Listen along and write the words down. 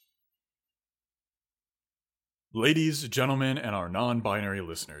Ladies, gentlemen, and our non-binary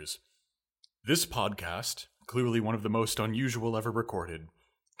listeners, this podcast, clearly one of the most unusual ever recorded,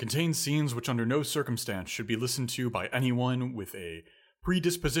 contains scenes which under no circumstance should be listened to by anyone with a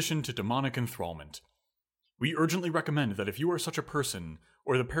predisposition to demonic enthrallment. We urgently recommend that if you are such a person,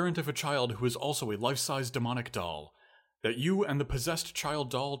 or the parent of a child who is also a life-size demonic doll, that you and the possessed child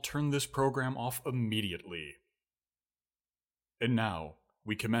doll turn this program off immediately. And now,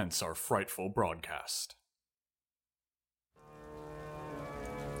 we commence our frightful broadcast.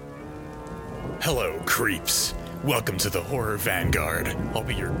 Hello, creeps. Welcome to the Horror Vanguard. I'll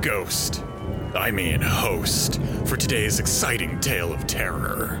be your ghost. I mean host, for today's exciting tale of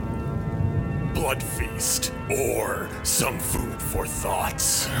terror. Blood Feast, or some food for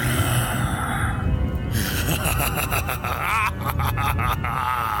thoughts.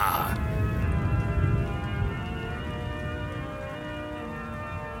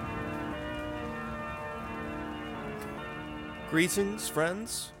 Greetings,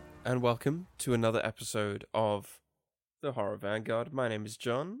 friends, and welcome to another episode of the Horror Vanguard. My name is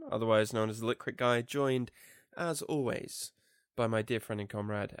John, otherwise known as the Lit Guy, joined, as always, by my dear friend and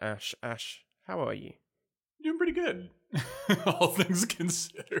comrade, Ash. Ash, how are you? Doing pretty good, all things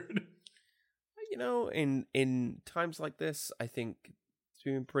considered. You know, in times like this, I think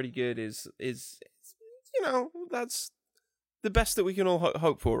doing pretty good is you know, that's the best that we can all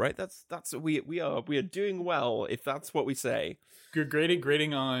hope for, right? That's we are doing well if that's what we say. Good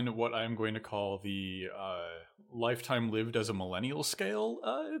grading on what I'm going to call the lifetime lived as a millennial scale.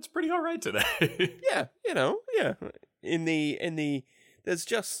 It's pretty all right today. Yeah, you know, yeah. In the there's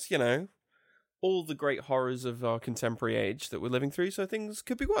just, you know, all the great horrors of our contemporary age that we're living through, so things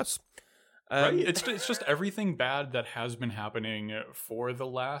could be worse. Right? It's just everything bad that has been happening for the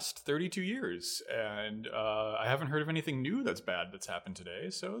last 32 years. And I haven't heard of anything new that's bad that's happened today,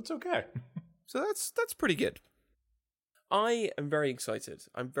 so it's okay. So that's pretty good. I am very excited.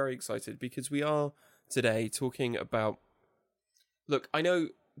 I'm very excited because we are today talking about... Look, I know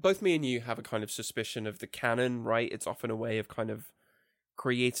both me and you have a kind of suspicion of the canon, right? It's often a way of kind of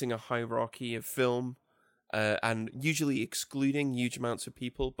creating a hierarchy of film and usually excluding huge amounts of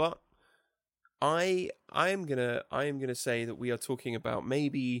people, but I am gonna say that we are talking about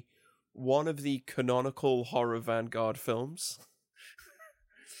maybe one of the canonical Horror Vanguard films,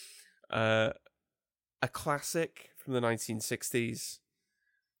 a classic from the 1960s,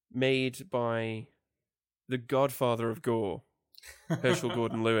 made by the godfather of gore, Herschel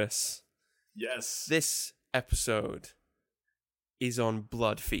Gordon Lewis. Yes. This episode is on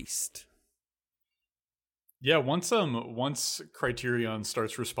Blood Feast. Yeah, once Criterion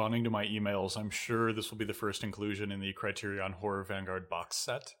starts responding to my emails, I'm sure this will be the first inclusion in the Criterion Horror Vanguard box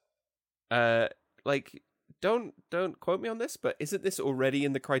set. Like, don't quote me on this, but isn't this already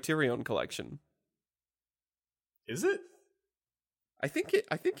in the Criterion collection? Is it? I think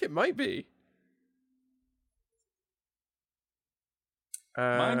it might be.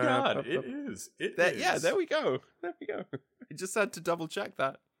 My God, it is. It is. Yeah, there we go. There we go. I just had to double check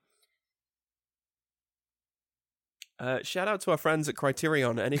that. Shout out to our friends at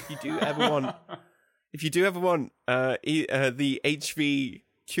Criterion, and if you do ever want, the HV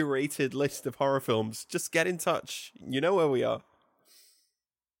curated list of horror films, just get in touch. You know where we are.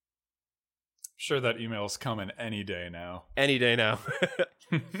 Sure, that email's coming any day now. Any day now.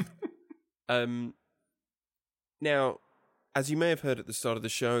 Now, as you may have heard at the start of the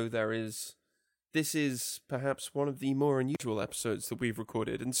show, this is perhaps one of the more unusual episodes that we've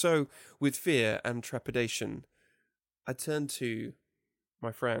recorded, and so with fear and trepidation, I turn to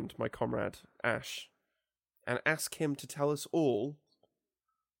my friend, my comrade, Ash, and ask him to tell us all,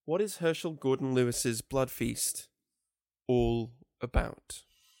 what is Herschel Gordon Lewis's Blood Feast all about?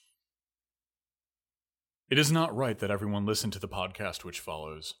 It is not right that everyone listen to the podcast which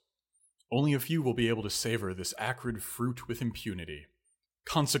follows. Only a few will be able to savor this acrid fruit with impunity.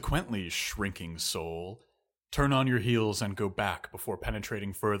 Consequently, shrinking soul, turn on your heels and go back before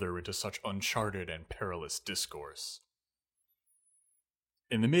penetrating further into such uncharted and perilous discourse.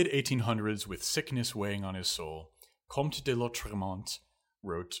 In the mid-1800s, with sickness weighing on his soul, Comte de Lautremont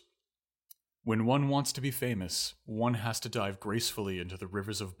wrote, "When one wants to be famous, one has to dive gracefully into the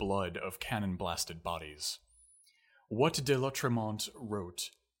rivers of blood of cannon-blasted bodies." What de Lautremont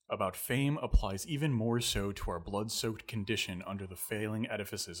wrote about fame applies even more so to our blood-soaked condition under the failing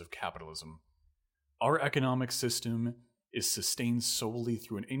edifices of capitalism. Our economic system is sustained solely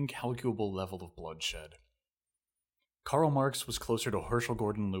through an incalculable level of bloodshed. Karl Marx was closer to Herschel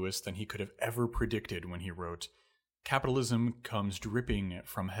Gordon Lewis than he could have ever predicted when he wrote, "Capitalism comes dripping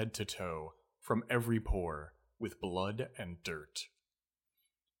from head to toe, from every pore, with blood and dirt."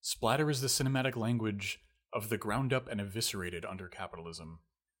 Splatter is the cinematic language of the ground up and eviscerated under capitalism.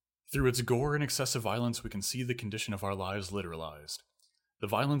 Through its gore and excessive violence, we can see the condition of our lives literalized. The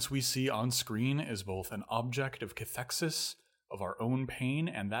violence we see on screen is both an object of cathexis, of our own pain,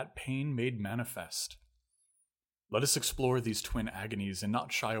 and that pain made manifest. Let us explore these twin agonies and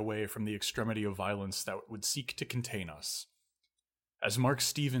not shy away from the extremity of violence that would seek to contain us. As Mark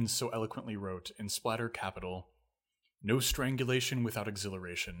Stevens so eloquently wrote in Splatter Capital, no strangulation without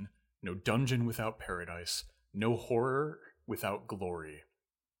exhilaration, no dungeon without paradise, no horror without glory.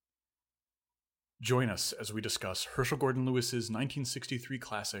 Join us as we discuss Herschell Gordon Lewis's 1963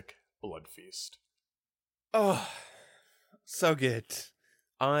 classic, Blood Feast. Oh, so good.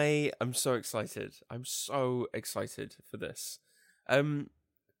 I am so excited. I'm so excited for this. Where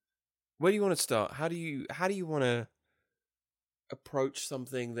do you want to start? How do you want to approach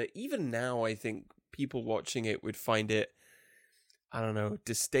something that even now I think people watching it would find it, I don't know,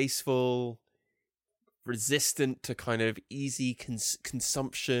 distasteful, resistant to kind of easy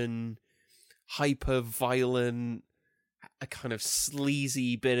consumption, hyper-violent, a kind of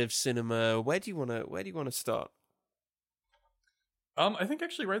sleazy bit of cinema. Where do you want to start? I think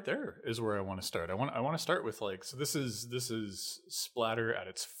actually right there is where I want to start. I want to start with so this is splatter at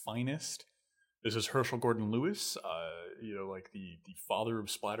its finest. This is Herschell Gordon Lewis, the father of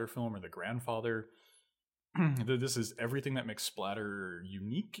splatter film, or the grandfather. This is everything that makes splatter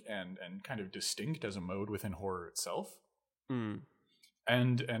unique and kind of distinct as a mode within horror itself. Mm.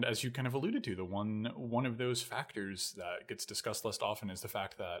 And as you kind of alluded to, the one of those factors that gets discussed less often is the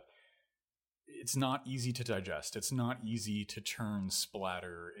fact that it's not easy to digest. It's not easy to turn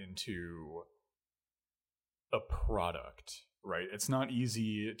splatter into a product, right? It's not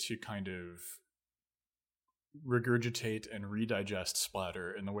easy to kind of regurgitate and redigest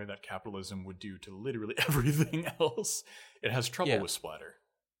splatter in the way that capitalism would do to literally everything else. It has trouble with splatter.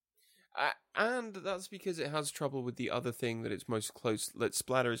 And that's because it has trouble with the other thing that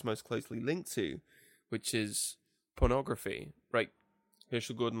splatter is most closely linked to, which is pornography, right?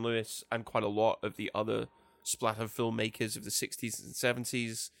 Herschell Gordon Lewis and quite a lot of the other splatter filmmakers of the 60s and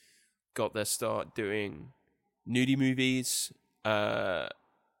 70s got their start doing nudie movies, and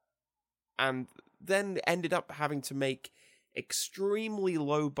then ended up having to make extremely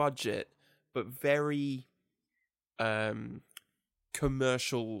low budget but very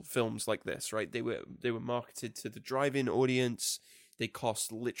commercial films like this, right? They were marketed to the drive-in audience. They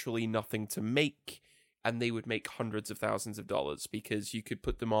cost literally nothing to make, and they would make hundreds of thousands of dollars because you could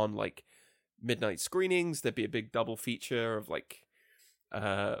put them on like midnight screenings. There'd be a big double feature of like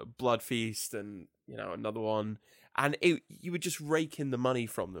Blood Feast and another one, and you would just rake in the money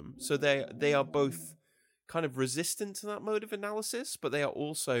from them. So they are both kind of resistant to that mode of analysis, but they are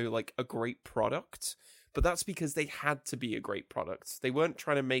also like a great product. But that's because they had to be a great product. They weren't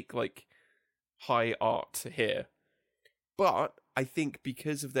trying to make like high art here. But I think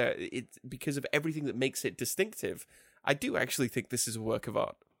because of everything that makes it distinctive, I do actually think this is a work of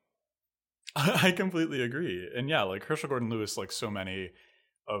art. I completely agree. And yeah, like Herschell Gordon Lewis, like so many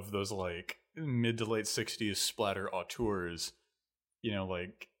of those like mid to late 60s splatter auteurs,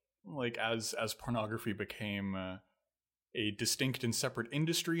 as pornography became a distinct and separate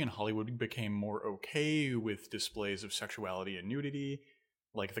industry and Hollywood became more okay with displays of sexuality and nudity,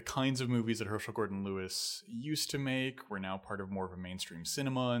 like the kinds of movies that Herschell Gordon Lewis used to make were now part of more of a mainstream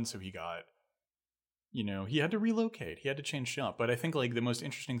cinema, and so he got, he had to relocate, he had to change shop. But I think like the most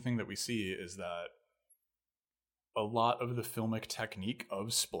interesting thing that we see is that a lot of the filmic technique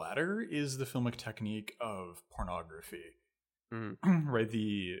of splatter is the filmic technique of pornography. Right?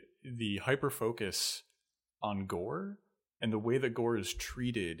 The hyper focus on gore and the way that gore is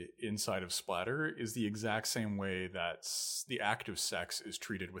treated inside of splatter is the exact same way that the act of sex is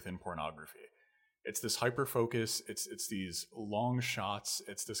treated within pornography. It's this hyper focus, it's these long shots,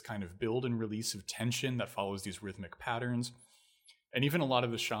 it's this kind of build and release of tension that follows these rhythmic patterns. And even a lot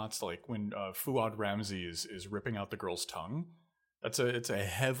of the shots, like when Fuad Ramsey is ripping out the girl's tongue, it's a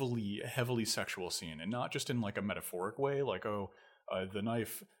heavily sexual scene, and not just in like a metaphoric way, like the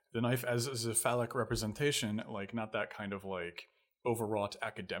knife as a phallic representation, like not that kind of like overwrought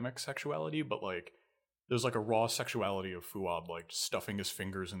academic sexuality, but like there's like a raw sexuality of Fuad like stuffing his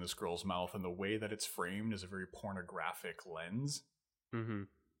fingers in this girl's mouth, and the way that it's framed is a very pornographic lens. Mm-hmm.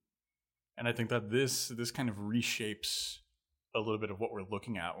 And I think that this kind of reshapes a little bit of what we're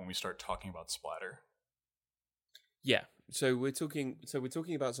looking at when we start talking about splatter. Yeah. So we're talking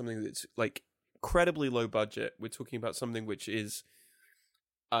about something that's like incredibly low budget. We're talking about something which is,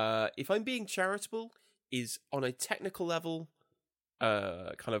 if I'm being charitable, is on a technical level,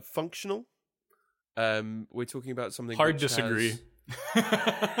 kind of functional. We're talking about something hard disagree.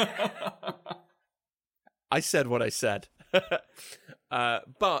 I said what I said.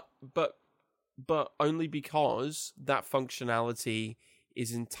 But only because that functionality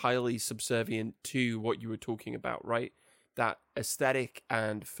is entirely subservient to what you were talking about, right? That aesthetic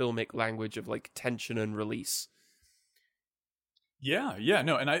and filmic language of like tension and release. Yeah,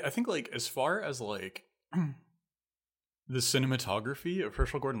 no, and I think like as far as like the cinematography of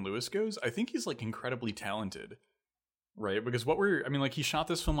Herschel Gordon Lewis goes, I think he's like incredibly talented, right? Because he shot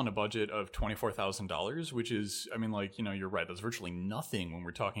this film on a budget of $24,000, which is, I mean, like, you're right, that's virtually nothing when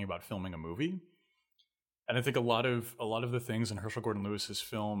we're talking about filming a movie. And I think a lot of the things in Herschel Gordon Lewis's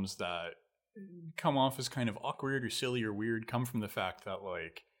films that come off as kind of awkward or silly or weird come from the fact that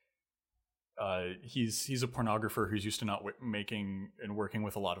like he's a pornographer who's used to not making and working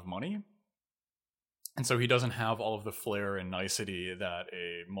with a lot of money, and so he doesn't have all of the flair and nicety that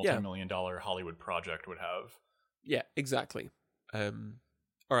a multi-million-dollar Hollywood project would have. Yeah, exactly. All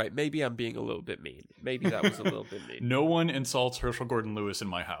right, maybe I'm being a little bit mean. Maybe that was a little bit mean. No one insults Herschel Gordon Lewis in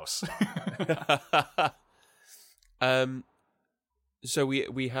my house. So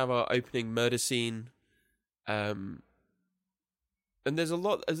we have our opening murder scene, and there's a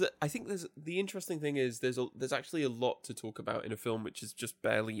lot. I think the interesting thing is there's actually a lot to talk about in a film which is just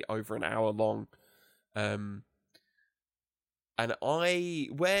barely over an hour long, and where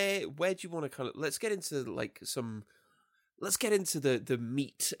do you want to kind of let's get into the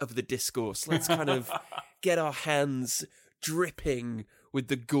meat of the discourse. Let's kind of get our hands dripping with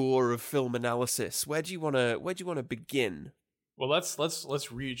the gore of film analysis. Where do you want to begin? Well,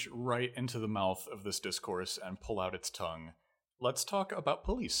 let's reach right into the mouth of this discourse and pull out its tongue. Let's talk about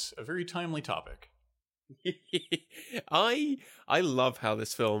police, a very timely topic. I love how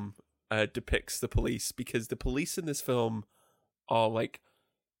this film depicts the police, because the police in this film are like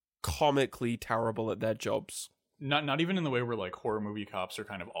comically terrible at their jobs. Not even in the way where like horror movie cops are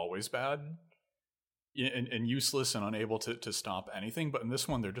kind of always bad and useless and unable to stop anything, but in this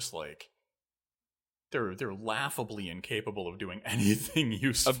one they're just like they're laughably incapable of doing anything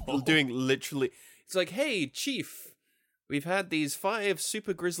useful. Of doing literally, it's like, hey, Chief, we've had these 5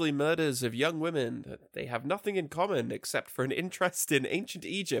 super grisly murders of young women that they have nothing in common except for an interest in ancient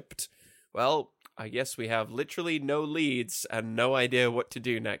Egypt. Well, I guess we have literally no leads and no idea what to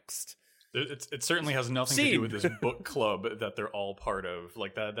do next. It certainly has nothing to do with this book club that they're all part of.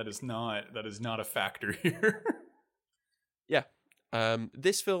 Like that is not a factor here. Yeah.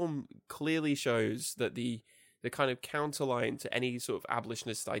 This film clearly shows that the kind of counterline to any sort of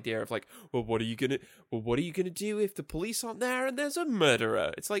abolitionist idea of like, well, what are you gonna do if the police aren't there and there's a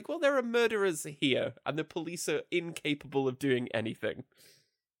murderer? It's like, well, there are murderers here and the police are incapable of doing anything.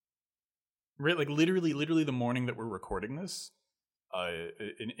 Right, like literally the morning that we're recording this,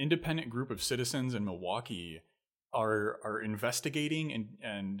 an independent group of citizens in Milwaukee are investigating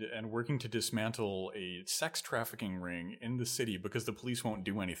and working to dismantle a sex trafficking ring in the city because the police won't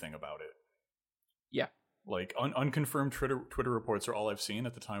do anything about it. Yeah. Like unconfirmed Twitter reports are all I've seen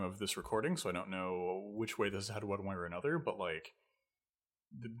at the time of this recording, so I don't know which way this had one way or another, but like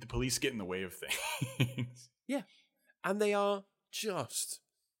the police get in the way of things. Yeah. And they are just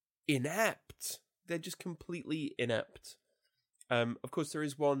inept. They're just completely inept. Of course, there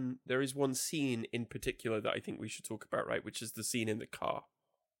is one scene in particular that I think we should talk about, right? Which is the scene in the car.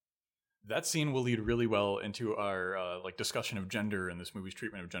 That scene will lead really well into our like discussion of gender and this movie's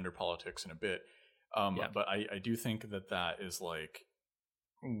treatment of gender politics in a bit. But I do think that is like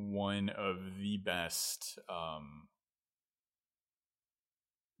one of the best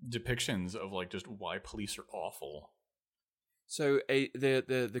depictions of like just why police are awful. So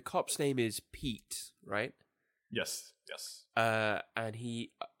the cop's name is Pete, right? Yes. And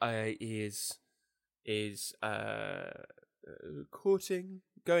he is courting,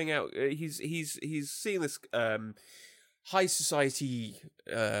 going out. He's seeing this high society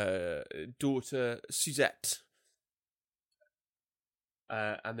daughter Suzette,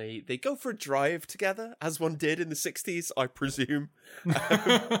 and they go for a drive together, as one did in the 60s, I presume.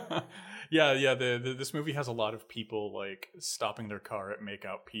 Yeah. This movie has a lot of people like stopping their car at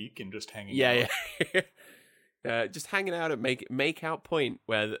Makeout Peak and just hanging out. Yeah. Just hanging out at Makeout Point,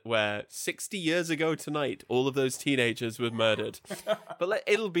 where 60 years ago tonight, all of those teenagers were murdered. But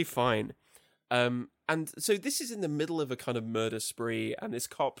it'll be fine. And so this is in the middle of a kind of murder spree, and this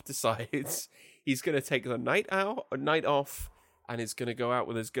cop decides he's going to take the night off, and is going to go out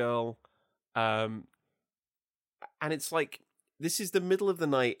with his girl. And it's like, this is the middle of the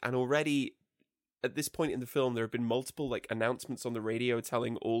night, and already at this point in the film, there have been multiple like announcements on the radio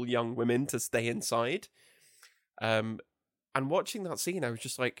telling all young women to stay inside. And watching that scene, I was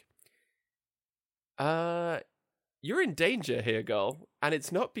just like, you're in danger here, girl, and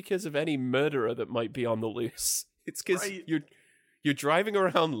it's not because of any murderer that might be on the loose. It's because Right. you're driving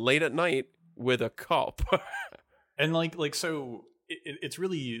around late at night with a cop. And so it's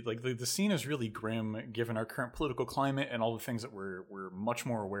really like the scene is really grim given our current political climate and all the things that we're much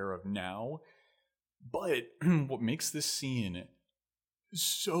more aware of now. But what makes this scene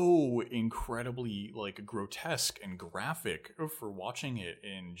so incredibly like grotesque and graphic for watching it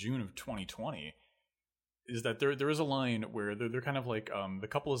in June of 2020 is that there is a line where they're kind of like the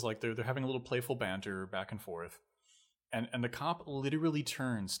couple is like they're having a little playful banter back and forth, and the cop literally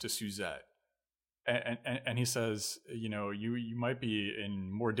turns to Suzette and he says, you know, you might be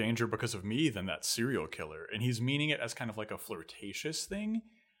in more danger because of me than that serial killer, and he's meaning it as kind of like a flirtatious thing,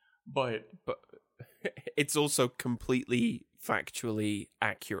 but it's also completely factually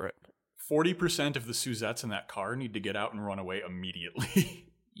accurate. 40% of the Suzettes in that car need to get out and run away immediately.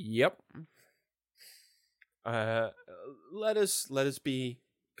 Yep. Let us be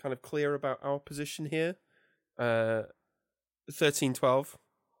kind of clear about our position here. 1312.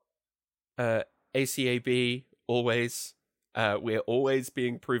 ACAB always. We're always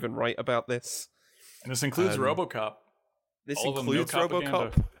being proven right about this. And this includes RoboCop. This All includes of them, no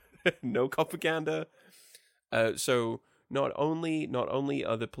RoboCop. No propaganda. So not only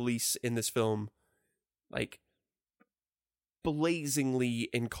are the police in this film like blazingly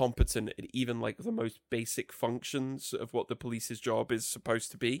incompetent at even like the most basic functions of what the police's job is supposed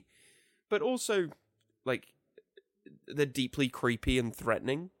to be, but also like they're deeply creepy and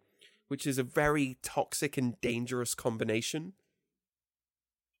threatening, which is a very toxic and dangerous combination.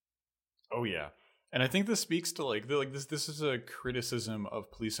 Oh yeah. And I think this speaks to this is a criticism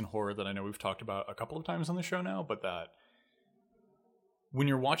of police and horror that I know we've talked about a couple of times on the show now, but that when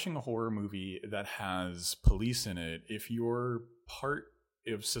you're watching a horror movie that has police in it, if you're part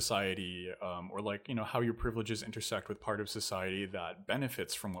of society, or like, you know, how your privileges intersect with part of society that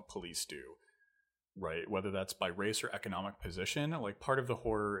benefits from what police do, right? Whether that's by race or economic position, like part of the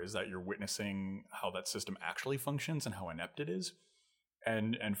horror is that you're witnessing how that system actually functions and how inept it is.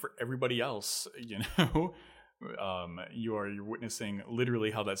 And for everybody else, you know, you're witnessing literally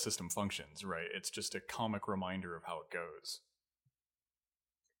how that system functions, right? It's just a comic reminder of how it goes.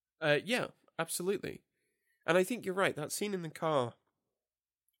 Yeah, absolutely. And I think you're right. That scene in the car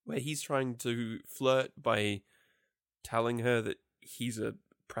where he's trying to flirt by telling her that he's a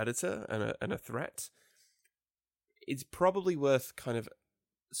predator and a threat, it's probably worth kind of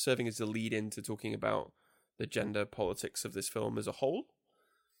serving as a lead into talking about the gender politics of this film as a whole.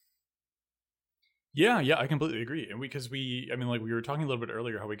 Yeah, I completely agree. And because we were talking a little bit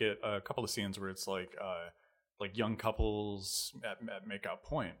earlier how we get a couple of scenes where it's like young couples at makeout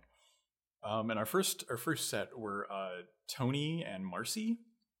point. And our first set were Tony and Marcy,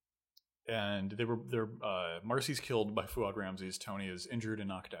 and they're Marcy's killed by Fuad Ramses. Tony is injured and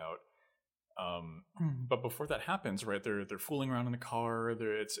knocked out. But before that happens, right, they're fooling around in the car.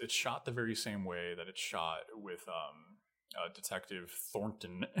 It's shot the very same way that it's shot with Detective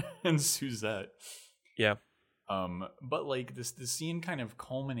Thornton and Suzette. Yeah. But like the scene kind of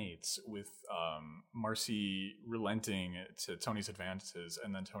culminates with Marcy relenting to Tony's advances,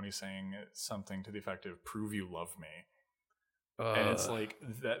 and then Tony saying something to the effect of "Prove you love me." And it's like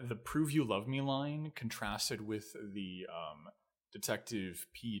that the "Prove you love me" line contrasted with the Detective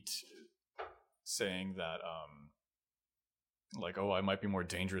Pete saying that like, oh, I might be more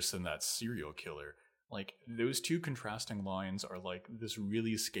dangerous than that serial killer. Like, those two contrasting lines are like this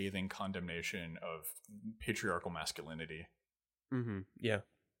really scathing condemnation of patriarchal masculinity. Mm-hmm. Yeah.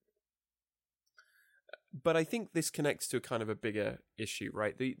 But I think this connects to a kind of a bigger issue,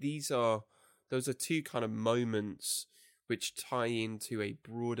 right? Those are two kind of moments which tie into a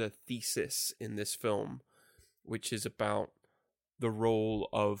broader thesis in this film, which is about the role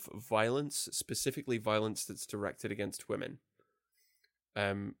of violence, specifically violence that's directed against women.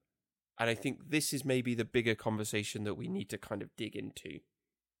 And I think this is maybe the bigger conversation that we need to kind of dig into.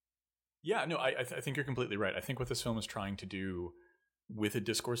 Yeah, no, I think you're completely right. I think what this film is trying to do with a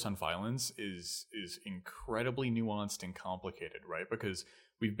discourse on violence is incredibly nuanced and complicated, right? Because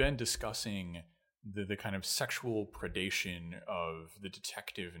we've been discussing the kind of sexual predation of the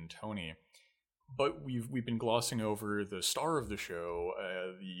detective and Tony, but we've been glossing over the star of the show,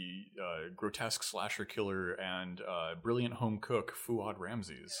 the grotesque slasher killer and brilliant home cook Fuad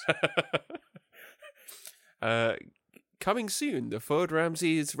Ramses. Coming soon, the Fuad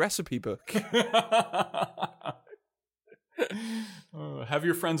Ramses recipe book. Have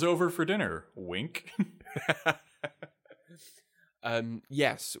your friends over for dinner. Wink.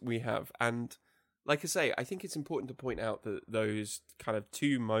 Yes, we have. And like I say, I think it's important to point out that those kind of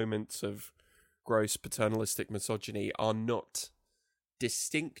two moments of gross paternalistic misogyny are not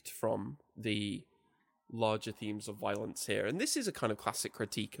distinct from the larger themes of violence here. And this is a kind of classic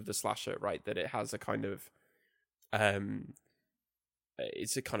critique of the slasher, right? That it has a kind of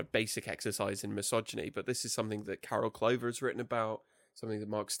it's a kind of basic exercise in misogyny, but this is something that Carol Clover has written about, something that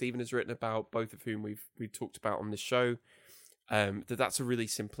Mark Steven has written about, both of whom we've talked about on this show. That's a really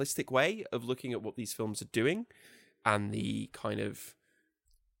simplistic way of looking at what these films are doing and the kind of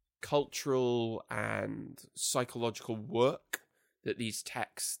cultural and psychological work that these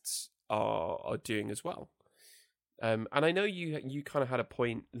texts are doing as well. And I know you kind of had a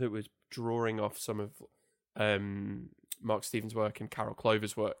point that was drawing off some of Mark Steven's work and Carol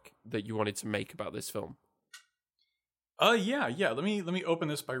Clover's work that you wanted to make about this film. Yeah. Let me open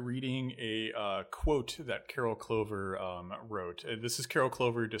this by reading a quote that Carol Clover wrote. This is Carol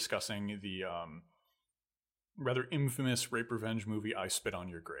Clover discussing the rather infamous rape revenge movie I Spit on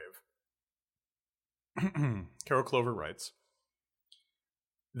Your Grave. Carol Clover writes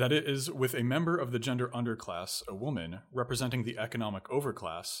that it is with a member of the gender underclass, a woman, representing the economic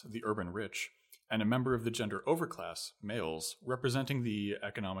overclass, the urban rich, and a member of the gender overclass, males, representing the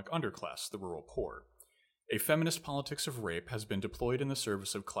economic underclass, the rural poor. A feminist politics of rape has been deployed in the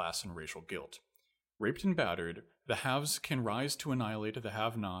service of class and racial guilt. Raped and battered, the haves can rise to annihilate the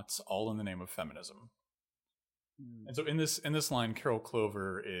have-nots, all in the name of feminism. And so in this line, Carol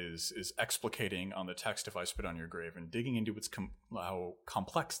Clover is explicating on the text of I Spit on Your Grave and digging into how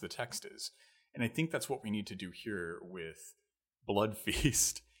complex the text is. And I think that's what we need to do here with Blood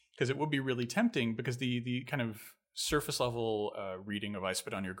Feast, because it would be really tempting, because the kind of surface level reading of I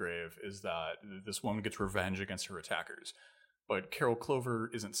Spit on Your Grave is that this woman gets revenge against her attackers. But Carol Clover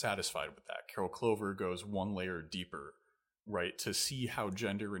isn't satisfied with that. Carol Clover goes one layer deeper, right, to see how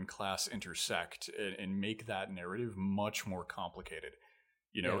gender and class intersect and make that narrative much more complicated.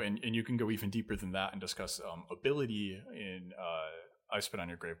 You know, and you can go even deeper than that and discuss ability in I Spit on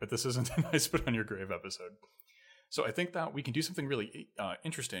Your Grave, but this isn't an I Spit on Your Grave episode. So I think that we can do something really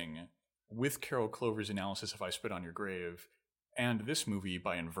interesting with Carol Clover's analysis of I Spit on Your Grave and this movie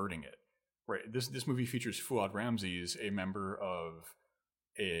by inverting it. Right, this movie features Fuad Ramses, a member of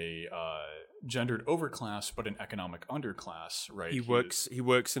a gendered overclass but an economic underclass. Right, He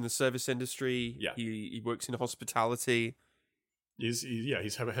works in the service industry. Yeah, he works in hospitality. He's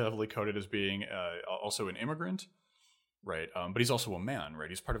heavily coded as being also an immigrant. Right, but he's also a man. Right,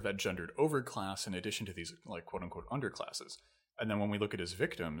 he's part of that gendered overclass in addition to these like quote unquote underclasses. And then when we look at his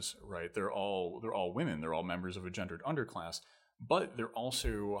victims, right, they're all women. They're all members of a gendered underclass, but they're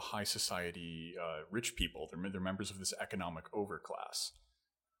also high society rich people. They're members of this economic overclass,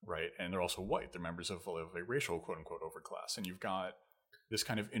 right? And they're also white. They're members of a racial quote unquote overclass. And you've got this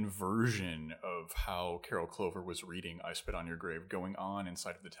kind of inversion of how Carol Clover was reading I Spit on Your Grave going on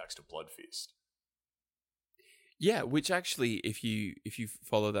inside of the text of Blood Feast. Yeah, which actually, if you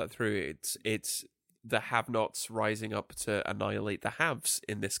follow that through, it's the have-nots rising up to annihilate the haves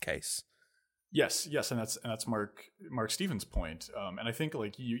in this case. Yes, and that's Mark Steven's point. And I think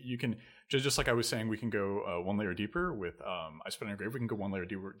like you can just like I was saying, we can go one layer deeper with I Spit on Your Grave. We can go one layer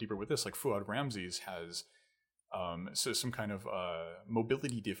deeper with this. Like Fuad Ramses has so some kind of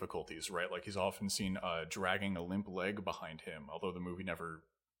mobility difficulties, right? Like he's often seen dragging a limp leg behind him, although the movie never,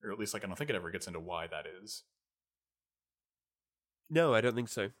 or at least like I don't think it ever gets into why that is. No, I don't think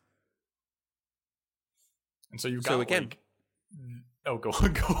so. And so you've got again. Like, oh, go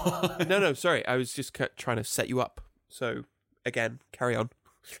on. No, sorry. I was just trying to set you up. So again, carry on.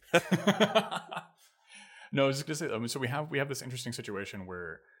 No, I was just gonna say. So we have this interesting situation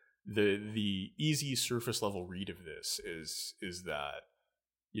where the easy surface level read of this is that,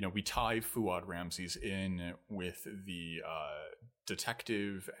 you know, we tie Fuad Ramses in with the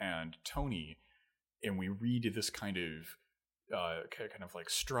detective and Tony, and we read this kind of like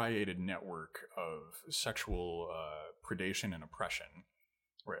striated network of sexual predation and oppression,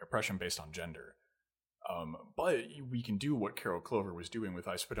 right? Oppression based on gender. But we can do what Carol Clover was doing with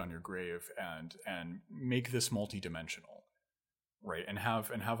I Spit on Your Grave and make this multidimensional, right? And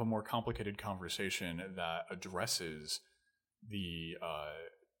have a more complicated conversation that addresses the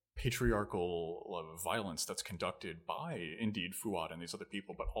patriarchal violence that's conducted by indeed Fuad and these other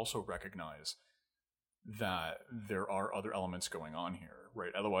people, but also recognize that there are other elements going on here,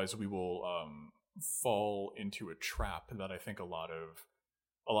 right? Otherwise, we will fall into a trap that I think a lot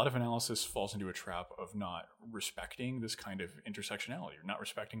of analysis falls into a trap of not respecting this kind of intersectionality, or not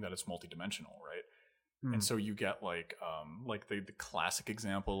respecting that it's multidimensional, right? And so you get like the classic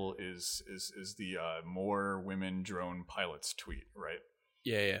example is the more women drone pilots tweet, right?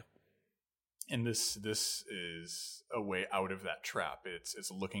 Yeah. And this is a way out of that trap.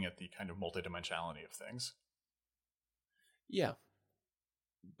 It's looking at the kind of multidimensionality of things. Yeah.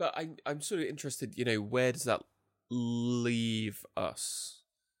 But I'm sort of interested, where does that leave us?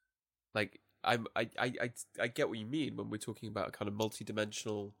 Like, I get what you mean when we're talking about a kind of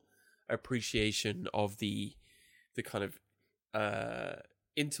multidimensional appreciation of the kind of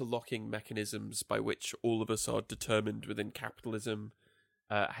interlocking mechanisms by which all of us are determined within capitalism,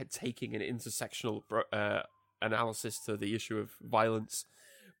 taking an intersectional analysis to the issue of violence.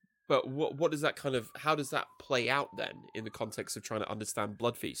 But what does that how does that play out then in the context of trying to understand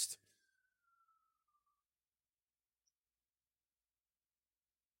Blood Feast?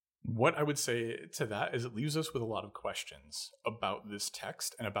 What I would say to that is it leaves us with a lot of questions about this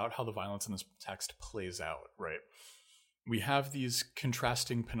text and about how the violence in this text plays out, right? We have these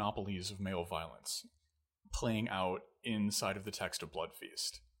contrasting panoplies of male violence playing out inside of the text of Blood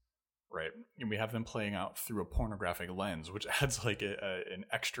Feast, right? And we have them playing out through a pornographic lens, which adds like an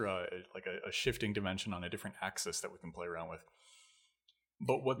extra, like a shifting dimension on a different axis that we can play around with.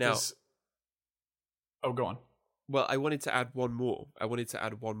 But what now, this... Oh, go on. Well, I wanted to add one more. I wanted to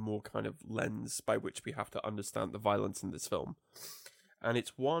add one more kind of lens by which we have to understand the violence in this film. And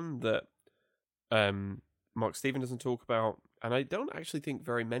it's one that Mark Steven doesn't talk about, and I don't actually think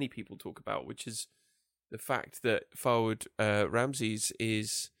very many people talk about, which is the fact that Fawad Ramses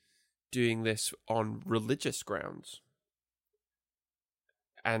is doing this on religious grounds.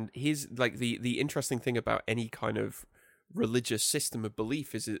 And here's like the interesting thing about any kind of religious system of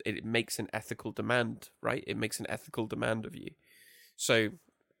belief is it makes an ethical demand, right? It makes an ethical demand of you. So,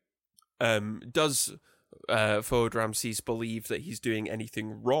 does Fawad Ramses believe that he's doing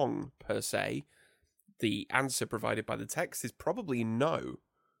anything wrong per se? The answer provided by the text is probably no.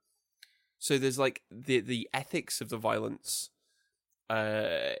 So there's like the ethics of the violence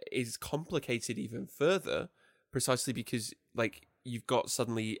is complicated even further, precisely because like you've got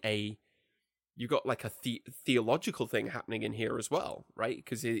like a theological thing happening in here as well, right?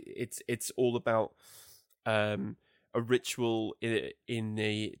 Because it's all about a ritual to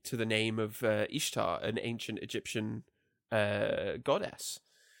the name of Ishtar, an ancient Egyptian goddess.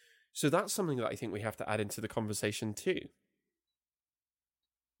 So that's something that I think we have to add into the conversation too.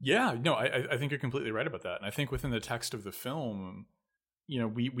 Yeah, no, I think you're completely right about that. And I think within the text of the film,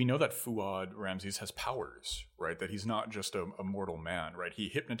 we know that Fawad Ramses has powers, right? That he's not just a mortal man, right? He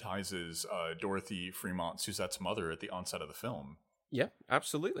hypnotizes Dorothy Fremont, Suzette's mother, at the onset of the film. Yeah,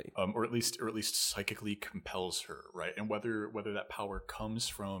 absolutely. Or at least psychically compels her, right? And whether that power comes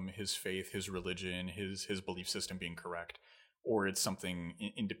from his faith, his religion, his belief system being correct, or it's something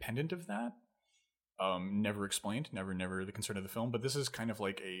independent of that, never explained, never the concern of the film. But this is kind of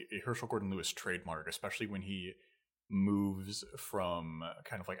like a Herschel Gordon Lewis trademark, especially when he moves from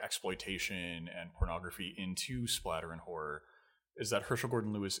kind of like exploitation and pornography into splatter and horror, is that Herschel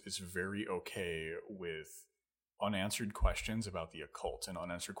Gordon Lewis is very okay with unanswered questions about the occult and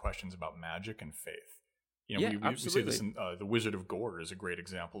unanswered questions about magic and faith. We see this in The Wizard of Gore is a great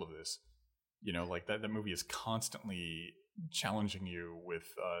example of this. Like that movie is constantly challenging you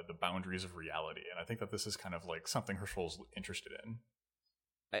with the boundaries of reality, and I think that this is kind of like something Herschel's interested in.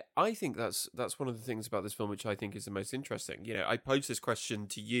 I think that's one of the things about this film which I think is the most interesting. I posed this question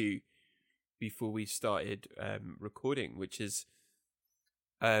to you before we started recording, which is,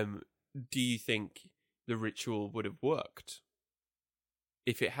 do you think the ritual would have worked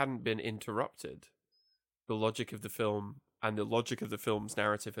if it hadn't been interrupted? The logic of the film and the logic of the film's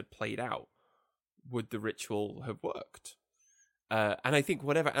narrative had played out. Would the ritual have worked? And I think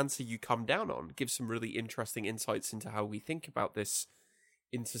whatever answer you come down on gives some really interesting insights into how we think about this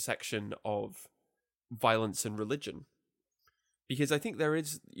intersection of violence and religion, because I think there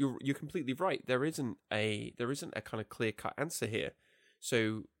is, you're completely right, there isn't a kind of clear-cut answer here.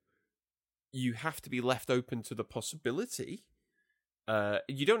 So you have to be left open to the possibility.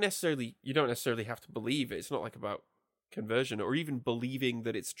 You don't necessarily have to believe it. It's not like about conversion or even believing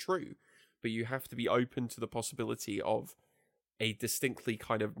that it's true, but you have to be open to the possibility of a distinctly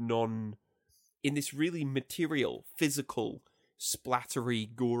kind of in this really material, physical,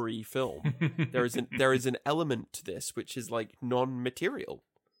 splattery, gory film, there is an element to this which is like non-material.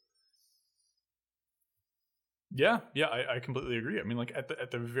 Yeah, I completely agree. I mean, like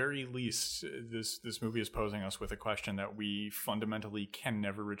at the very least, this movie is posing us with a question that we fundamentally can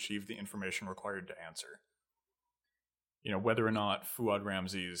never achieve the information required to answer. Whether or not Fawad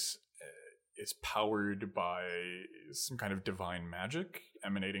Ramses is powered by some kind of divine magic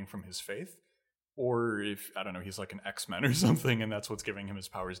emanating from his faith, or if, I don't know, he's like an X-Men or something, and that's what's giving him his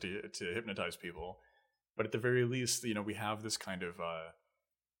powers to hypnotize people. But at the very least, we have this kind of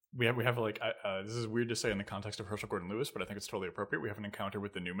we have like this is weird to say in the context of Herschel Gordon Lewis, but I think it's totally appropriate. We have an encounter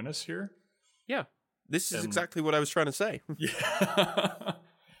with the numinous here. Yeah, this is exactly what I was trying to say. Yeah.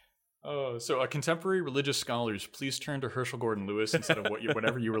 Oh, so contemporary religious scholars, please turn to Herschel Gordon Lewis instead of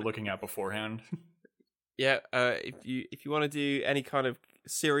whatever you were looking at beforehand. Yeah, if you want to do any kind of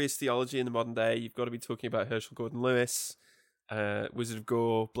serious theology in the modern day, you've got to be talking about Herschel Gordon Lewis, Wizard of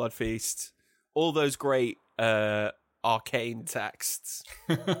Gore, Blood Feast, all those great arcane texts.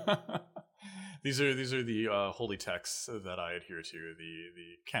 These are the holy texts that I adhere to,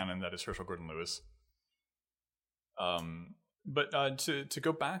 the canon that is Herschel Gordon Lewis. But to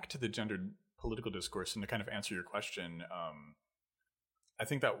go back to the gendered political discourse and to kind of answer your question, I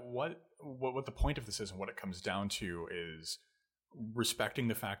think that what the point of this is and what it comes down to is respecting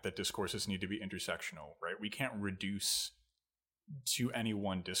the fact that discourses need to be intersectional, right? We can't reduce to any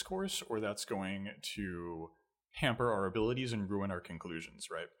one discourse, or that's going to hamper our abilities and ruin our conclusions,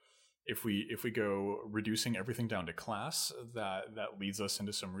 right? If we go reducing everything down to class, that leads us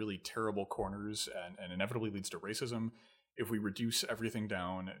into some really terrible corners and inevitably leads to racism. If we reduce everything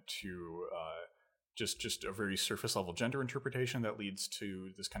down to just a very surface level gender interpretation, that leads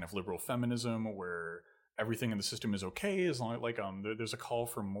to this kind of liberal feminism where everything in the system is okay as long as there's a call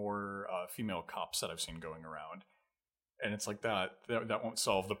for more female cops that I've seen going around, and it's like that won't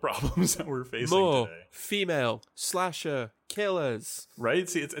solve the problems that we're facing more today. Female slasher killers, right?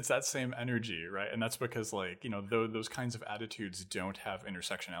 See, it's that same energy, right? And that's because those kinds of attitudes don't have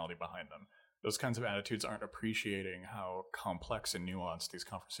intersectionality behind them. Those kinds of attitudes aren't appreciating how complex and nuanced these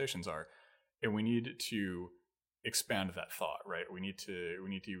conversations are. And we need to expand that thought, right? We need to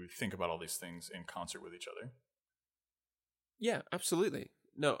think about all these things in concert with each other. Yeah, absolutely.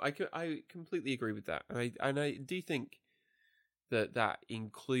 No, I completely agree with that. And I do think that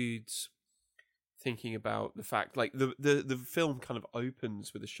includes thinking about the fact, like the film kind of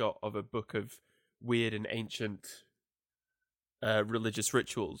opens with a shot of a book of weird and ancient religious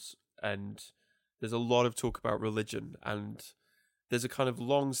rituals, and there's a lot of talk about religion, and there's a kind of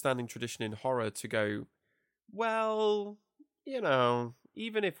long-standing tradition in horror to go, well,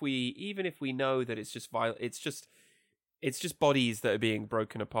 even if we know that it's just it's just bodies that are being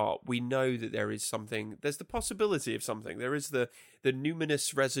broken apart, we know that there is something. There's the possibility of something. There is the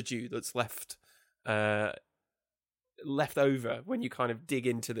numinous residue that's left over when you kind of dig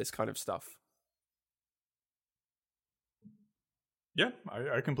into this kind of stuff. Yeah,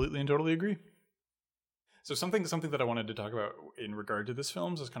 I completely and totally agree. So something that I wanted to talk about in regard to this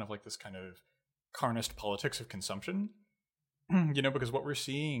film is kind of like this kind of carnist politics of consumption, because what we're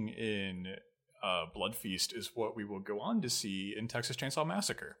seeing in Blood Feast is what we will go on to see in Texas Chainsaw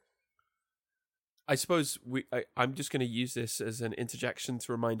Massacre. I suppose I'm just going to use this as an interjection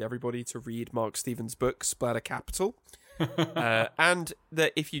to remind everybody to read Mark Stevens' book, Splatter Capital. And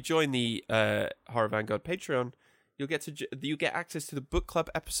that if you join the Horror Vanguard Patreon, you'll get access to the book club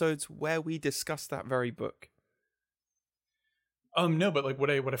episodes where we discuss that very book. No, but like what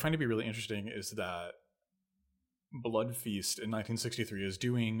I find to be really interesting is that Blood Feast in 1963 is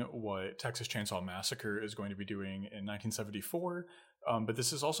doing what Texas Chainsaw Massacre is going to be doing in 1974. But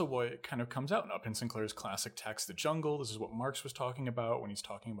this is also what kind of comes out in Upton Sinclair's classic text, The Jungle. This is what Marx was talking about when he's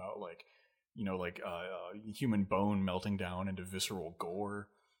talking about human bone melting down into visceral gore.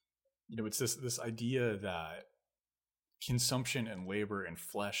 It's this idea that consumption and labor and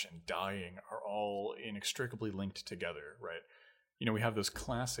flesh and dying are all inextricably linked together, right? We have those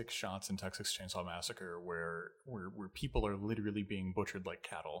classic shots in Texas Chainsaw Massacre where people are literally being butchered like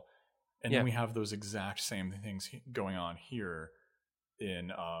cattle. And then we have those exact same things going on here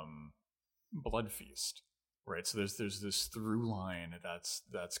in Blood Feast, right? So there's this through line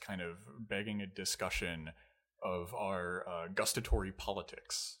that's kind of begging a discussion of our gustatory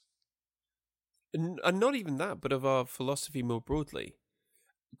politics. And not even that, but of our philosophy more broadly.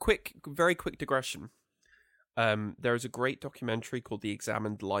 Very quick digression. There is a great documentary called The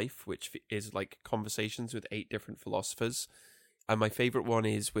Examined Life, which is like conversations with 8 different philosophers. And my favorite one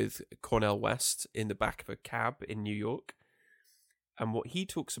is with Cornel West in the back of a cab in New York. And what he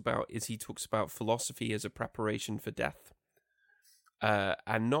talks about philosophy as a preparation for death.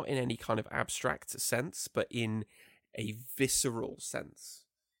 And not in any kind of abstract sense, but in a visceral sense.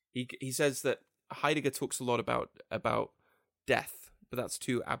 He says that Heidegger talks a lot about death, but that's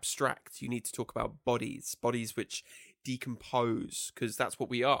too abstract. You need to talk about bodies which decompose, because that's what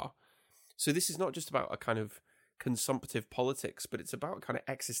we are. So this is not just about a kind of consumptive politics, but it's about a kind of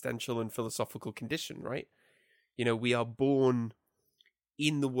existential and philosophical condition, right? We are born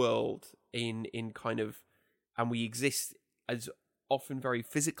in the world in kind of, and we exist as often very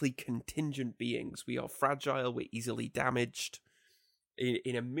physically contingent beings. We are fragile, we're easily damaged.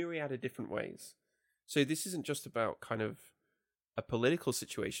 in a myriad of different ways. So this isn't just about kind of a political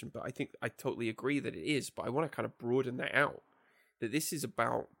situation, but I think I totally agree that it is. But I want to kind of broaden that out, that this is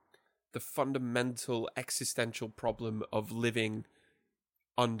about the fundamental existential problem of living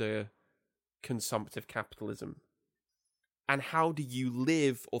under consumptive capitalism. And how do you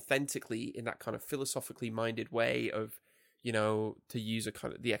live authentically in that kind of philosophically minded way of, you know, to use a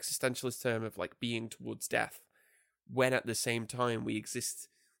kind of the existentialist term of like being towards death, when at the same time we exist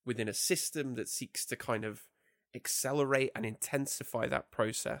within a system that seeks to kind of accelerate and intensify that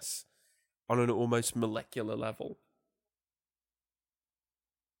process on an almost molecular level.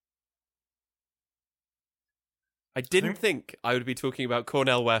 I didn't think I would be talking about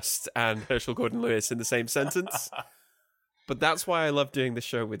Cornel West and Herschel Gordon Lewis in the same sentence, but that's why I love doing the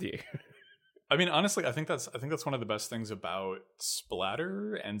show with you. I mean, honestly, I think that's one of the best things about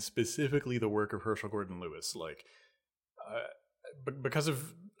splatter, and specifically the work of Herschel Gordon Lewis. Like, because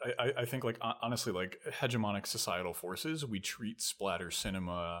of I think, like, honestly, like hegemonic societal forces, we treat splatter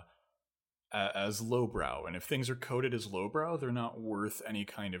cinema as lowbrow, and if things are coded as lowbrow, they're not worth any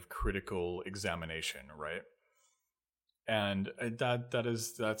kind of critical examination, right? And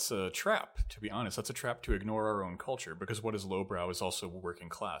that's a trap, to be honest. That's a trap to ignore our own culture, because what is lowbrow is also working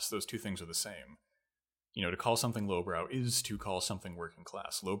class. Those two things are the same. You know, to call something lowbrow is to call something working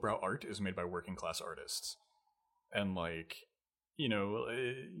class. Lowbrow art is made by working class artists. And like,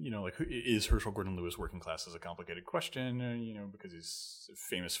 like, is Herschel Gordon Lewis working class is a complicated question, because he's a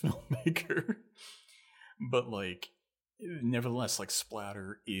famous filmmaker. But like, nevertheless, like,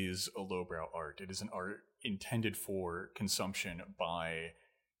 splatter is a lowbrow art. It is an art intended for consumption by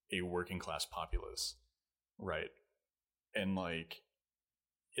a working class populace, right? And like,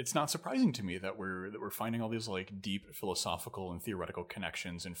 it's not surprising to me that we're finding all these like deep philosophical and theoretical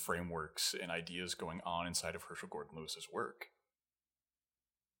connections and frameworks and ideas going on inside of Herschel Gordon Lewis's work.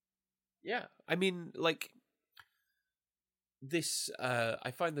 Yeah, I mean, like, this,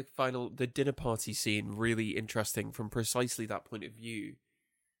 I find the dinner party scene really interesting from precisely that point of view.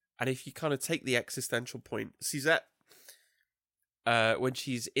 And if you kind of take the existential point, Suzette, when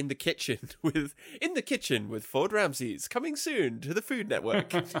she's in the kitchen with Ford Ramsey's coming soon to the Food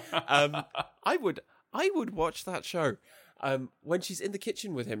Network, I would watch that show. When she's in the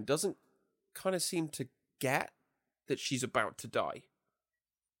kitchen with him, doesn't kind of seem to get that she's about to die.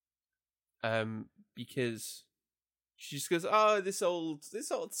 Because she just goes, "Oh, this old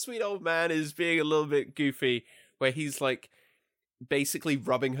sweet old man is being a little bit goofy," where he's like basically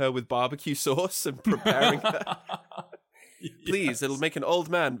rubbing her with barbecue sauce and preparing her. Please, yes. It'll make an old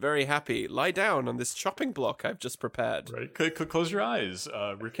man very happy. Lie down on this chopping block I've just prepared. Right, close your eyes.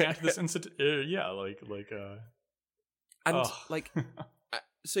 Recant this incident. And like,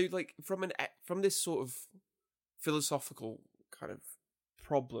 so like from this sort of philosophical kind of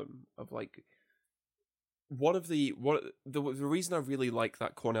problem of like, the reason I really like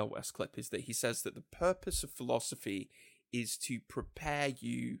that Cornel West clip is that he says that the purpose of philosophy is to prepare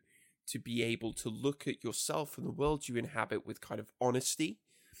you to be able to look at yourself and the world you inhabit with kind of honesty,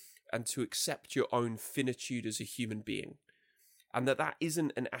 and to accept your own finitude as a human being. And that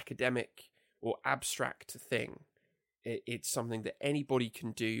isn't an academic or abstract thing. It's something that anybody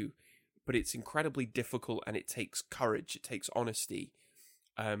can do, but it's incredibly difficult, and it takes courage, it takes honesty.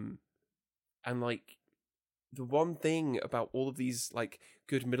 And like, the one thing about all of these like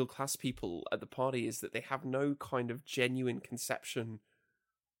good middle class people at the party is that they have no kind of genuine conception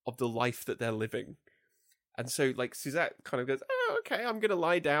of the life that they're living. And so like Suzette kind of goes, "Oh, okay, I'm gonna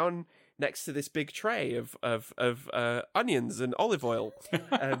lie down next to this big tray of onions and olive oil."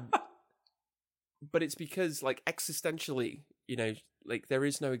 But it's because like existentially, like there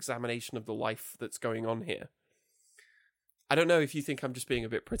is no examination of the life that's going on here. I don't know if you think I'm just being a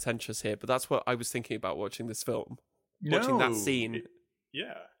bit pretentious here, but that's what I was thinking about watching this film. Watching that scene.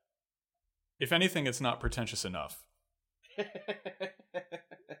 Yeah. If anything, it's not pretentious enough.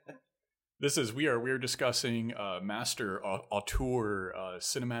 We are discussing master auteur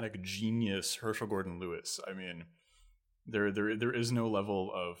cinematic genius Herschel Gordon Lewis. I mean, there is no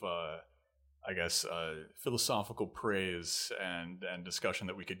level of philosophical praise and discussion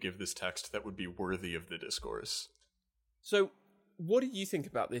that we could give this text that would be worthy of the discourse. So, what do you think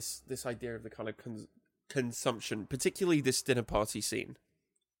about this idea of the kind of consumption, particularly this dinner party scene?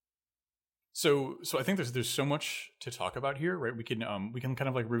 So I think there's so much to talk about here, right? We can kind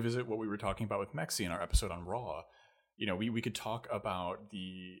of like revisit what we were talking about with Mexi in our episode on Raw. We could talk about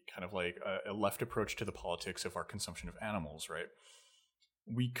the kind of like a left approach to the politics of our consumption of animals, right?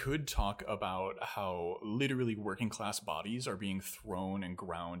 We could talk about how literally working class bodies are being thrown and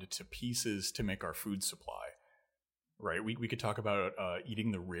ground to pieces to make our food supply. right? We could talk about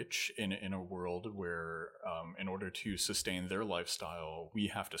eating the rich in a world where, in order to sustain their lifestyle, we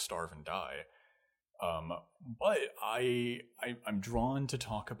have to starve and die. But I'm drawn to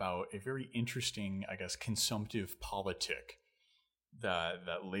talk about a very interesting, I guess, consumptive politic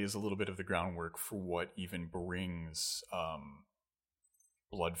that lays a little bit of the groundwork for what even brings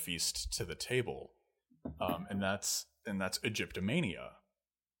Blood Feast to the table, and that's Egyptomania.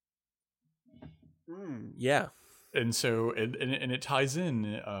 Yeah. And so, and it ties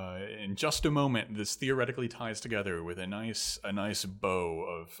in just a moment. This theoretically ties together with a nice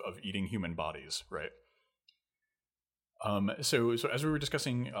bow of eating human bodies, right? So as we were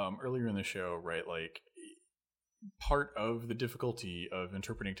discussing earlier in the show, right, like part of the difficulty of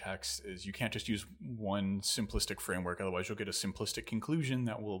interpreting text is you can't just use one simplistic framework, otherwise you'll get a simplistic conclusion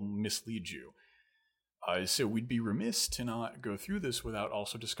that will mislead you. So we'd be remiss to not go through this without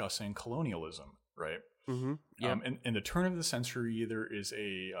also discussing colonialism, right? Mm-hmm. Yeah. In the turn of the century, there is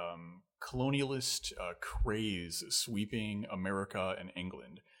a colonialist craze sweeping America and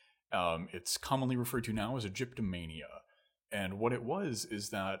England. It's commonly referred to now as Egyptomania. And what it was is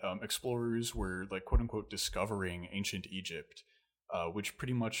that explorers were, like, quote unquote, discovering ancient Egypt, which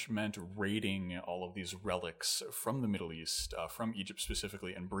pretty much meant raiding all of these relics from the Middle East, from Egypt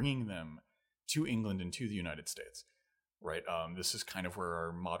specifically, and bringing them to England and to the United States. Right. This is kind of where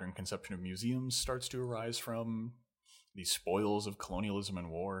our modern conception of museums starts to arise from, these spoils of colonialism and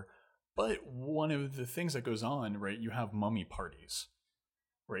war. But one of the things that goes on, right, you have mummy parties.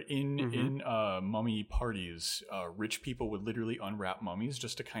 Right. In mummy parties, rich people would literally unwrap mummies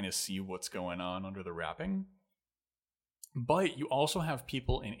just to kind of see what's going on under the wrapping. But you also have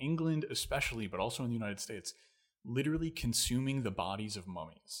people in England especially, but also in the United States, literally consuming the bodies of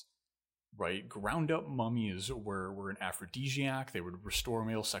mummies. Right, ground up mummies were an aphrodisiac. They would restore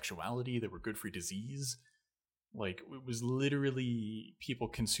male sexuality. They were good for disease. Like, it was literally people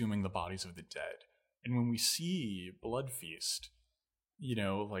consuming the bodies of the dead. And when we see Blood Feast, you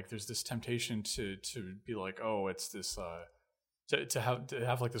know, like, there's this temptation to be like, oh, it's this to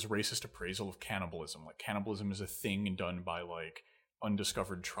have like this racist appraisal of cannibalism. Like, cannibalism is a thing done by like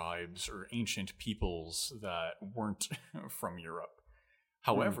undiscovered tribes or ancient peoples that weren't from Europe.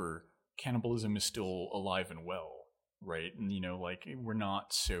 However, cannibalism is still alive and well, right? And, you know, like, we're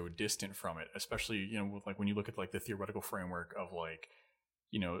not so distant from it, especially, you know, like when you look at like the theoretical framework of like,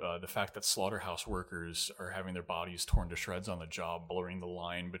 you know, the fact that slaughterhouse workers are having their bodies torn to shreds on the job, blurring the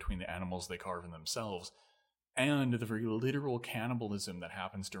line between the animals they carve in themselves, and the very literal cannibalism that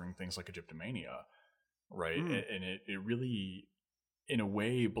happens during things like Egyptomania, right? And it really, in a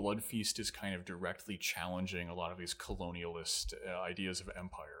way, Blood Feast is kind of directly challenging a lot of these colonialist ideas of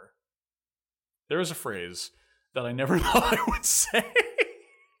empire. There is a phrase that I never thought I would say.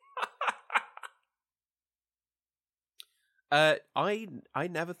 I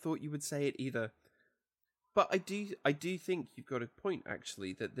never thought you would say it either, but I do think you've got a point,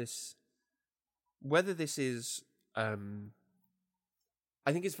 actually, that this, whether this is, I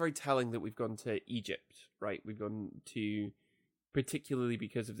think it's very telling that we've gone to Egypt, right? We've gone to, particularly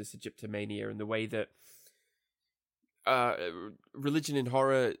because of this Egyptomania and the way that religion in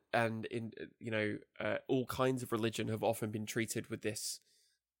horror and in, you know, all kinds of religion have often been treated with this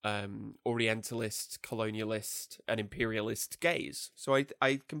Orientalist, colonialist, and imperialist gaze. So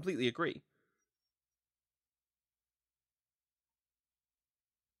I completely agree.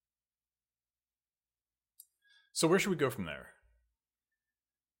 So where should we go from there?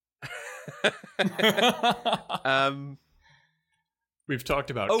 We've talked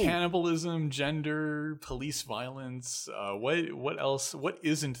about cannibalism, gender, police violence. What else? What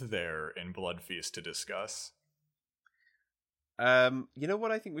isn't there in Blood Feast to discuss? You know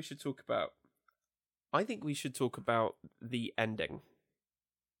what I think we should talk about? I think we should talk about the ending.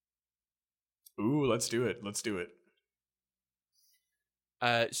 Ooh, let's do it. Let's do it.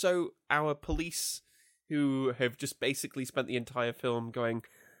 So our police, who have just basically spent the entire film going,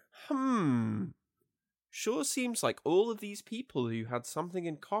 sure seems like all of these people who had something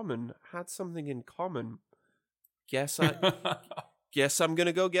in common had something in common. Guess I'm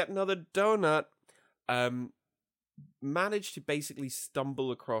gonna go get another donut. Managed to basically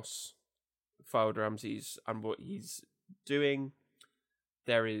stumble across Fawad Ramses and what he's doing.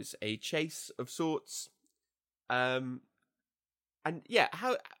 There is a chase of sorts. And yeah,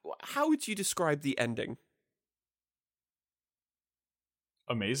 how would you describe the ending?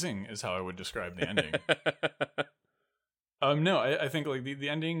 Amazing is how I would describe the ending. No, I think like the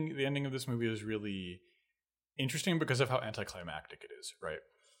ending of this movie is really interesting because of how anticlimactic it is, right?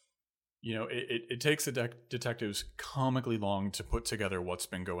 You know, it takes the detectives comically long to put together what's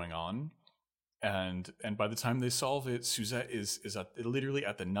been going on, And by the time they solve it, Suzette is literally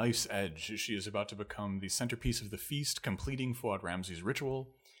at the knife's edge. She is about to become the centerpiece of the feast, completing Fuad Ramsey's ritual.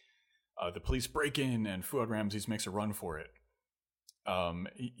 The police break in, and Fuad Ramsey makes a run for it.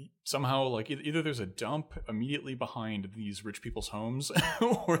 Somehow, like, either there's a dump immediately behind these rich people's homes,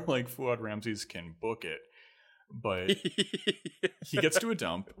 or like Fuad Ramsey's can book it. But he gets to a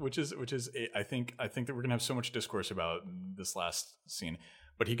dump, which is I think that we're gonna have so much discourse about this last scene.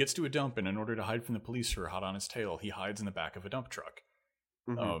 But he gets to a dump, and in order to hide from the police who are hot on his tail, he hides in the back of a dump truck.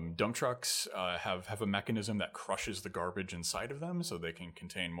 Mm-hmm. Dump trucks have a mechanism that crushes the garbage inside of them so they can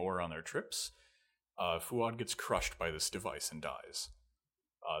contain more on their trips. Fuad gets crushed by this device and dies.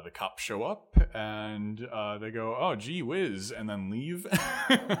 The cops show up, and they go, "Oh, gee whiz," and then leave.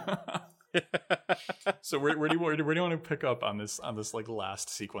 So where do you want to pick up on this like last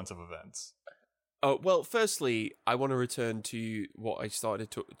sequence of events? Oh, well, firstly, I want to return to what I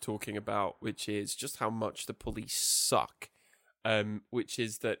started talking about, which is just how much the police suck. Which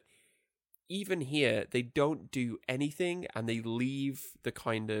is that even here, they don't do anything, and they leave the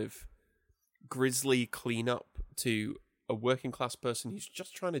kind of grisly cleanup to a working class person who's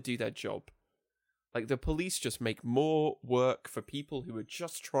just trying to do their job. Like, the police just make more work for people who are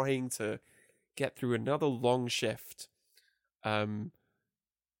just trying to get through another long shift. Blood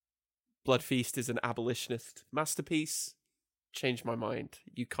Feast is an abolitionist masterpiece. Change my mind.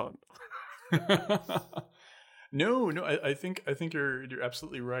 You can't. No, I think you're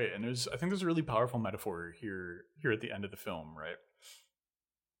absolutely right, and I think there's a really powerful metaphor here at the end of the film, right?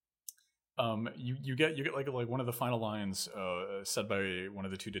 You get like one of the final lines said by one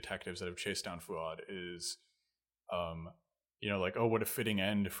of the two detectives that have chased down Fuad is, like, "Oh, what a fitting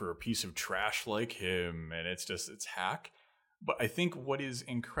end for a piece of trash like him," and it's hack. But I think what is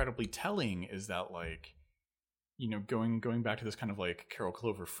incredibly telling is that, like, going back to this kind of like Carol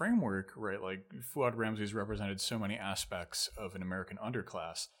Clover framework, right? Like, Fuad Ramsey's represented so many aspects of an American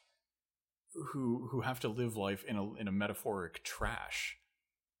underclass who have to live life in a metaphoric trash.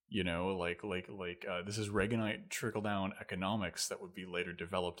 This is Reaganite trickle down economics that would be later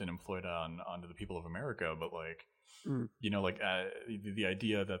developed and employed onto the people of America. But like, the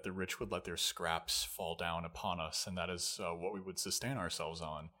idea that the rich would let their scraps fall down upon us, and that is what we would sustain ourselves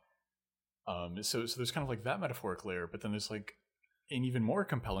on. So there's kind of like that metaphoric layer, but then there's like an even more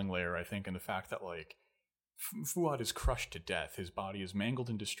compelling layer, I think, in the fact that like Fuad is crushed to death. His body is mangled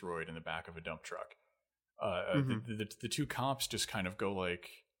and destroyed in the back of a dump truck. The two cops just kind of go like,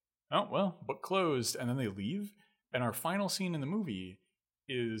 "Oh, well, book closed," and then they leave. And our final scene in the movie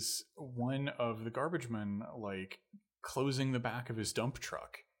is one of the garbage men like closing the back of his dump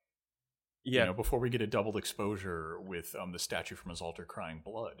truck. Yeah, before we get a double exposure with the statue from his altar crying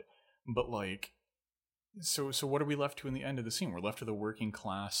blood. But like, so what are we left to in the end of the scene? We're left to the working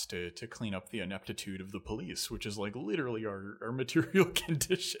class to clean up the ineptitude of the police, which is like literally our material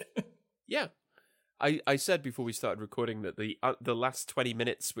condition. Yeah. I said before we started recording that the last 20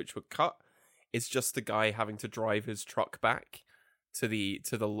 minutes which were cut is just the guy having to drive his truck back to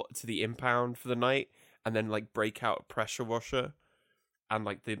the impound for the night, and then like break out a pressure washer, and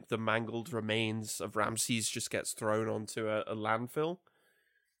like the mangled remains of Ramses just gets thrown onto a landfill.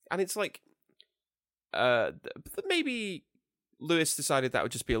 And it's like, maybe Lewis decided that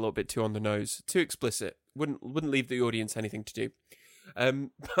would just be a little bit too on the nose, too explicit. Wouldn't leave the audience anything to do.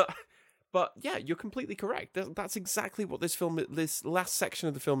 But yeah, you're completely correct. That's exactly what this last section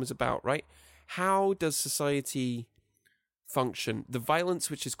of the film is about, right? How does society function? The violence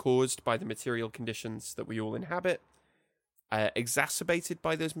which is caused by the material conditions that we all inhabit, exacerbated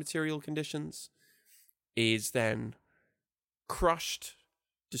by those material conditions, is then crushed,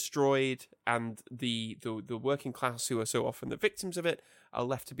 destroyed, and the working class, who are so often the victims of it, are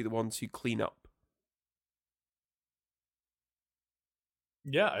left to be the ones who clean up.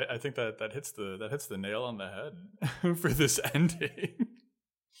 Yeah, I think that hits the nail on the head for this ending.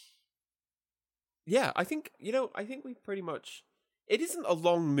 Yeah, I think we pretty much. It isn't a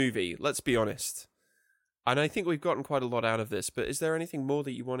long movie, let's be honest, and I think we've gotten quite a lot out of this. But is there anything more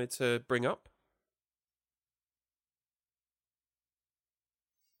that you wanted to bring up?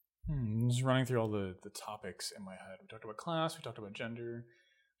 Just running through all the topics in my head. We talked about class, we talked about gender,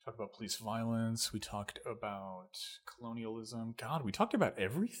 we talked about police violence, we talked about colonialism. God, we talked about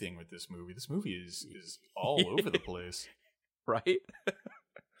everything with this movie. This movie is all over the place. Right?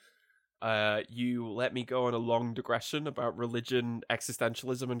 You let me go on a long digression about religion,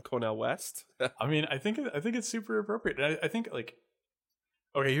 existentialism, and Cornel West. I mean, I think it's super appropriate. I think, like,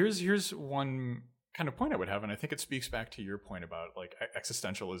 okay, here's one kind of point I would have, and I think it speaks back to your point about like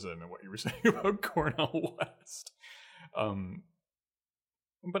existentialism and what you were saying about Cornel West.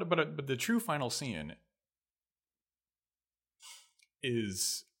 But the true final scene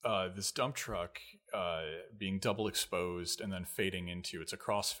is this dump truck being double exposed and then fading into, it's a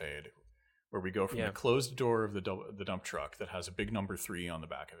crossfade where we go from the closed door of the dump truck that has a big number 3 on the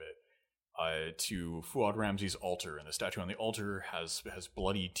back of it to Fuad Ramsey's altar, and the statue on the altar has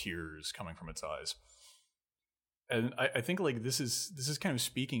bloody tears coming from its eyes. And I think like this is kind of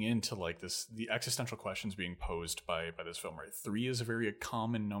speaking into like the existential questions being posed by this film, right? 3 is a very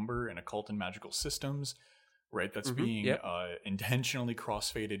common number in occult and magical systems, right? That's being intentionally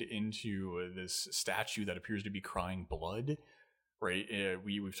crossfaded into this statue that appears to be crying blood, right?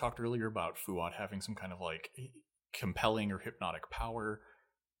 We've talked earlier about Fuad having some kind of like compelling or hypnotic power,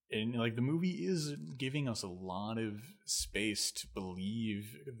 and like the movie is giving us a lot of space to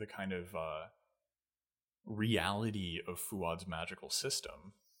believe the kind of reality of Fuad's magical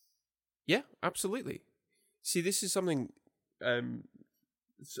system. Yeah, absolutely. See, this is something.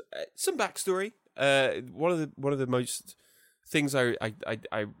 Some backstory. One of the most things I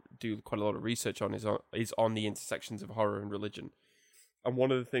do quite a lot of research on is on the intersections of horror and religion, and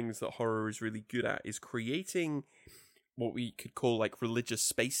one of the things that horror is really good at is creating what we could call like religious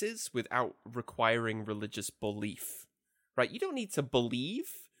spaces without requiring religious belief. Right? You don't need to believe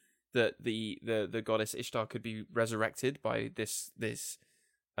that the goddess Ishtar could be resurrected by this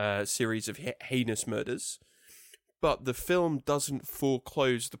series of heinous murders, but the film doesn't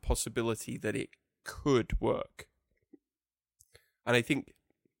foreclose the possibility that it could work. And I think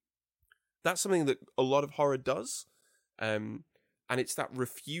that's something that a lot of horror does, and it's that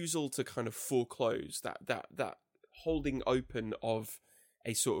refusal to kind of foreclose that holding open of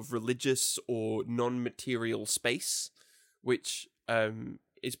a sort of religious or non-material space, which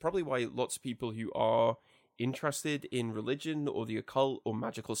is probably why lots of people who are interested in religion or the occult or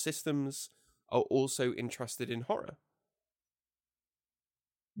magical systems are also interested in horror.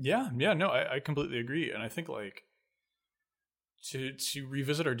 Yeah, no, I completely agree. And I think like to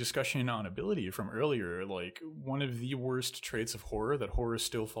revisit our discussion on ability from earlier, like one of the worst traits of horror that horror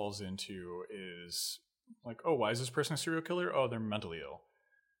still falls into is like, oh, why is this person a serial killer? Oh, they're mentally ill.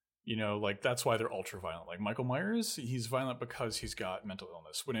 You know, like that's why they're ultra violent. Like Michael Myers, he's violent because he's got mental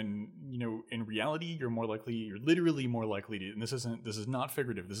illness. When in reality, you're literally more likely to, and this is not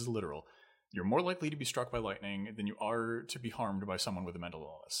figurative, this is literal. You're more likely to be struck by lightning than you are to be harmed by someone with a mental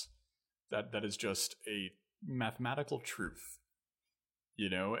illness. That is just a mathematical truth. You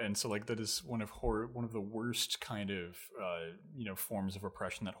know, and so like that is one of the worst kind of forms of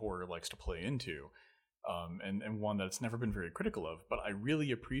oppression that horror likes to play into. And one that's never been very critical of, but I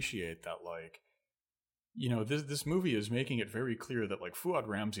really appreciate that, like, you know, this movie is making it very clear that like Fuad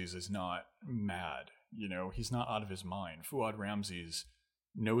Ramses is not mad, you know, he's not out of his mind. Fuad Ramses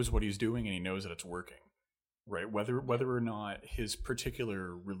knows what he's doing and he knows that it's working, right? Whether or not his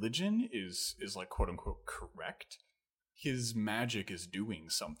particular religion is like quote unquote correct, his magic is doing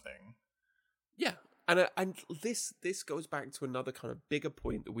something. Yeah. And this goes back to another kind of bigger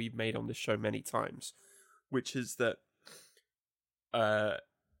point that we've made on this show many times, which is that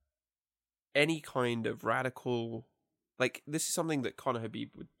any kind of radical, like this is something that Conor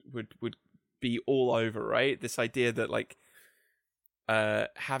Habib would be all over, right? This idea that like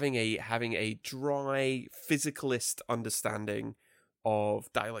having a dry physicalist understanding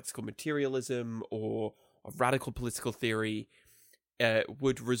of dialectical materialism or of radical political theory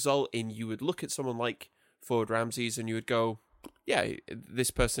would result in, you would look at someone like Fuad Ramses and you would go, yeah,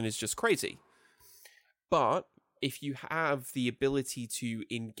 this person is just crazy. But if you have the ability to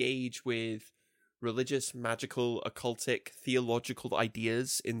engage with religious, magical, occultic, theological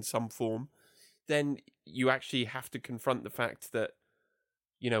ideas in some form, then you actually have to confront the fact that,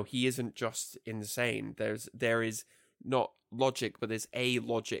 you know, he isn't just insane. There is not logic, but there's a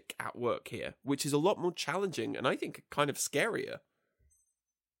logic at work here, which is a lot more challenging and I think kind of scarier.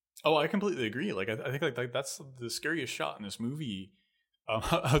 Oh, I completely agree. Like, I think like that's the scariest shot in this movie,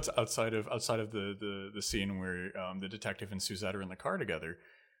 outside of the scene where the detective and Suzette are in the car together.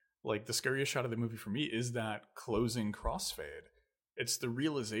 Like, the scariest shot of the movie for me is that closing crossfade. It's the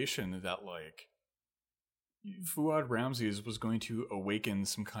realization that like Fuad Ramses was going to awaken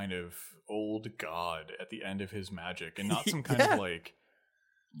some kind of old god at the end of his magic, and not some kind of like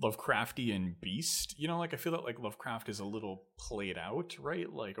Lovecraftian beast. You know, like I feel that like Lovecraft is a little played out,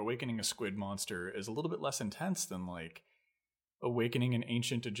 right? Like awakening a squid monster is a little bit less intense than like awakening an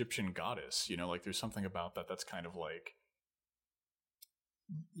ancient Egyptian goddess. You know, like there's something about that that's kind of like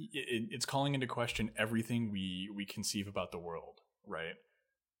it's calling into question everything we conceive about the world, right?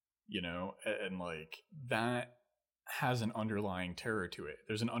 You know, and like that has an underlying terror to it.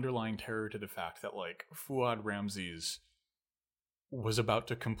 There's an underlying terror to the fact that like Fuad Ramses was about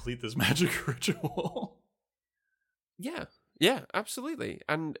to complete this magic ritual. Yeah, absolutely.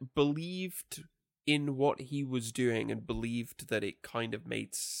 And believed in what he was doing and believed that it kind of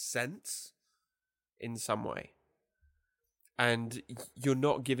made sense in some way. And you're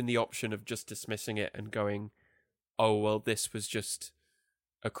not given the option of just dismissing it and going, oh, well, this was just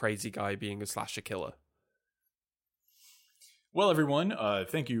a crazy guy being a slasher killer. Well, everyone,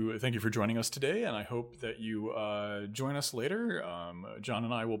 thank you for joining us today, and I hope that you join us later. John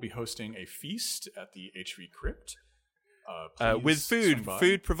and I will be hosting a feast at the HV Crypt. With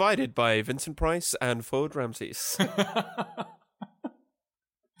food provided by Vincent Price and Ford Ramses.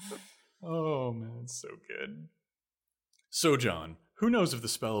 Oh, man, it's so good. So, John, who knows if the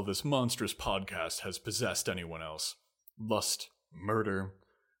spell of this monstrous podcast has possessed anyone else? Lust, murder,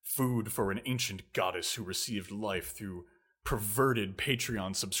 food for an ancient goddess who received life through perverted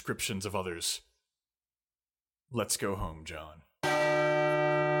Patreon subscriptions of others. Let's go home, John.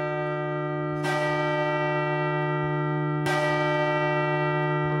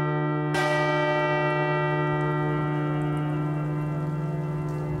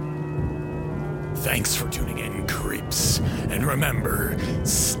 Thanks for tuning in, creeps. And remember,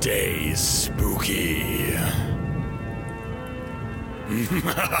 stay spooky.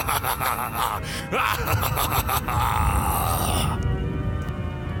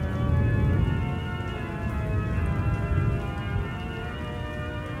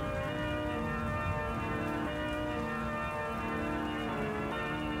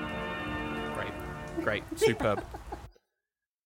 Great. Superb.